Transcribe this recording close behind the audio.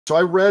So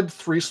I read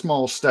Three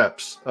Small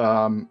Steps,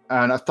 and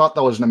I thought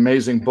that was an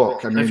amazing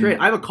book. I mean, that's great.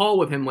 I have a call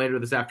with him later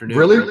this afternoon.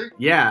 Really?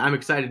 Yeah, I'm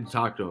excited to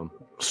talk to him.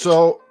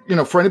 So,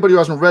 for anybody who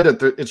hasn't read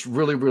it, it's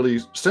really,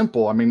 really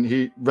simple. I mean,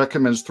 he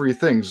recommends 3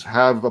 things: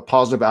 have a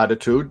positive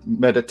attitude,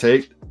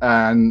 meditate,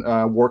 and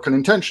work on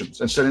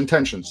intentions and set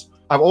intentions.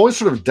 I've always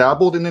sort of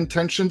dabbled in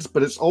intentions,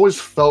 but it's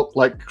always felt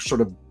like sort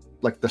of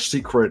like The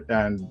Secret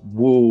and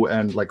woo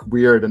and like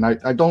weird. And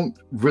I don't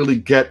really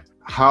get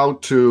how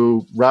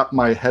to wrap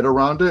my head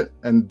around it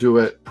and do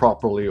it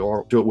properly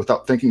or do it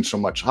without thinking so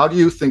much. How do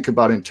you think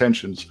about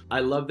intentions?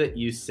 I love that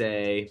you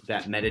say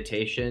that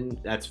meditation,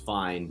 that's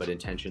fine, but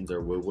intentions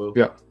are woo-woo.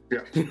 Yeah.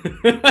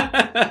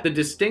 The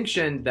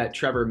distinction that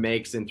Trevor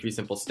makes in Three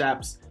Simple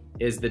Steps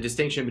is the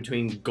distinction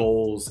between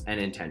goals and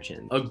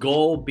intention. A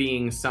goal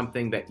being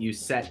something that you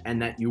set and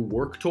that you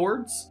work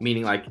towards,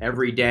 meaning like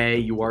every day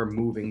you are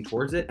moving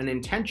towards it. An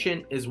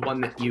intention is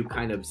one that you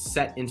kind of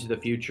set into the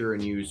future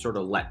and you sort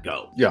of let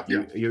go. Yeah.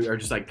 You are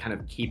just like kind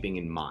of keeping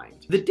in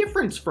mind. The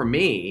difference for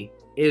me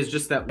is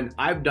just that when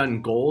I've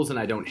done goals and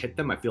I don't hit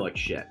them, I feel like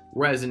shit.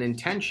 Whereas an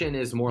intention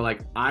is more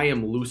like I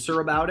am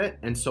looser about it.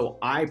 And so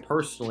I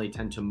personally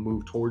tend to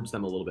move towards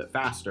them a little bit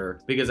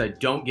faster because I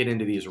don't get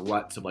into these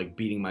ruts of like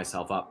beating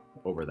myself up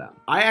over them.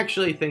 I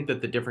actually think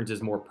that the difference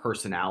is more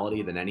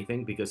personality than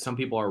anything, because some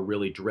people are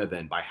really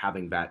driven by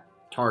having that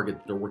target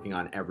that they're working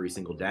on every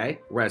single day.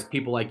 Whereas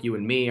people like you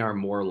and me are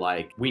more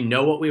like, we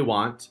know what we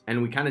want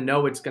and we kind of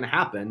know it's going to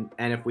happen.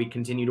 And if we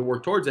continue to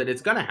work towards it,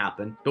 it's going to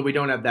happen, but we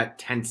don't have that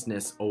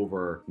tenseness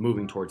over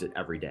moving towards it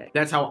every day.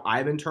 That's how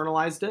I've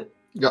internalized it.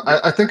 Yeah,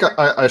 I think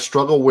I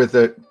struggle with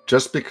it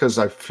just because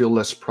I feel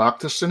less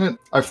practice in it.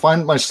 I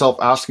find myself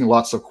asking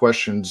lots of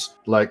questions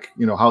like,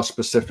 how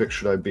specific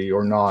should I be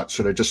or not?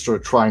 Should I just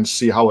sort of try and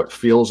see how it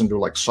feels and do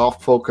like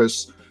soft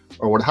focus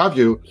or what have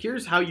you?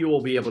 Here's how you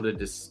will be able to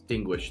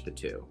distinguish the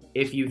two.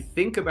 If you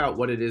think about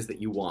what it is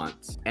that you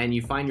want and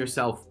you find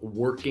yourself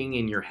working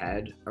in your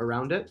head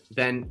around it,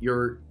 then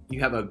you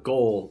have a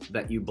goal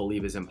that you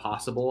believe is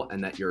impossible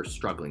and that you're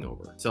struggling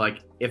over. So like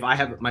if I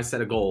have my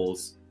set of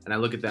goals and I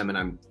look at them and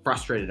I'm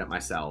frustrated at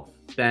myself,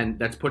 then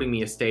that's putting me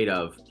in a state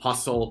of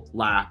hustle,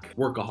 lack,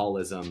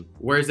 workaholism.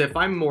 Whereas if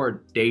I'm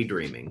more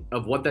daydreaming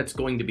of what that's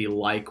going to be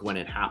like when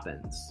it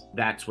happens,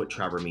 that's what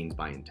Trevor means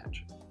by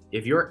intention.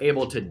 If you're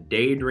able to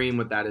daydream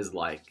what that is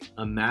like,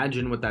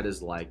 imagine what that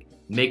is like,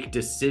 make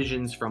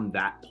decisions from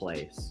that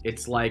place.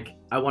 It's like,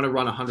 I want to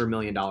run a $100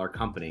 million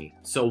company.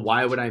 So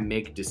why would I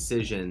make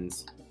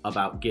decisions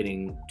about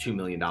getting $2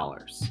 million?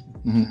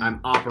 Mm-hmm. I'm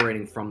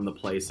operating from the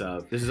place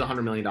of, this is a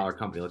 $100 million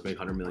company, let's make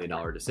 $100 million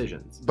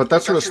decisions. But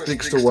that sort of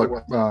speaks to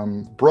what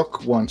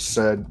Brooke once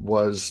said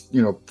was,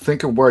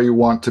 think of where you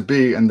want to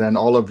be, and then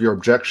all of your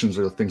objections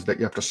are the things that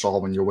you have to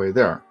solve on your way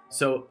there.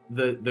 So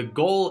the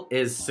goal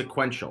is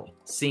sequential,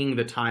 seeing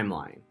the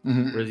timeline.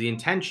 Mm-hmm. Whereas the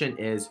intention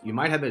is you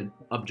might have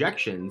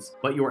objections,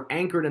 but you're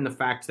anchored in the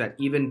fact that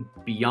even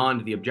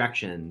beyond the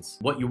objections,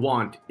 what you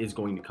want is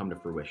going to come to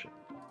fruition.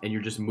 And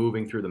you're just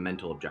moving through the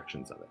mental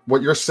objections of it.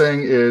 What you're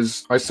saying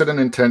is I set an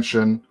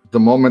intention, the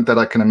moment that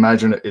I can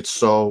imagine it, it's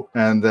so,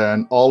 and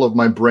then all of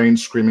my brain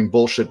screaming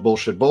bullshit,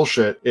 bullshit,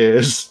 bullshit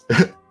is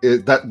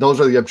that those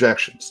are the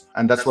objections.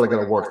 And that's what I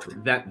got to work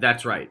through.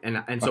 That's right.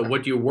 And so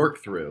what do you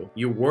work through?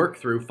 You work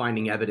through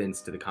finding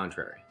evidence to the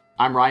contrary.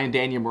 I'm Ryan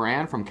Daniel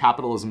Moran from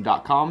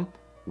capitalism.com.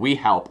 We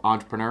help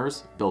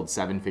entrepreneurs build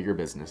 7-figure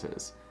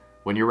businesses.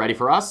 When you're ready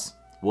for us,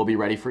 we'll be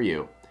ready for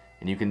you.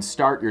 And you can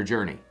start your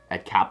journey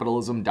at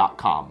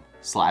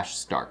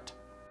capitalism.com/start.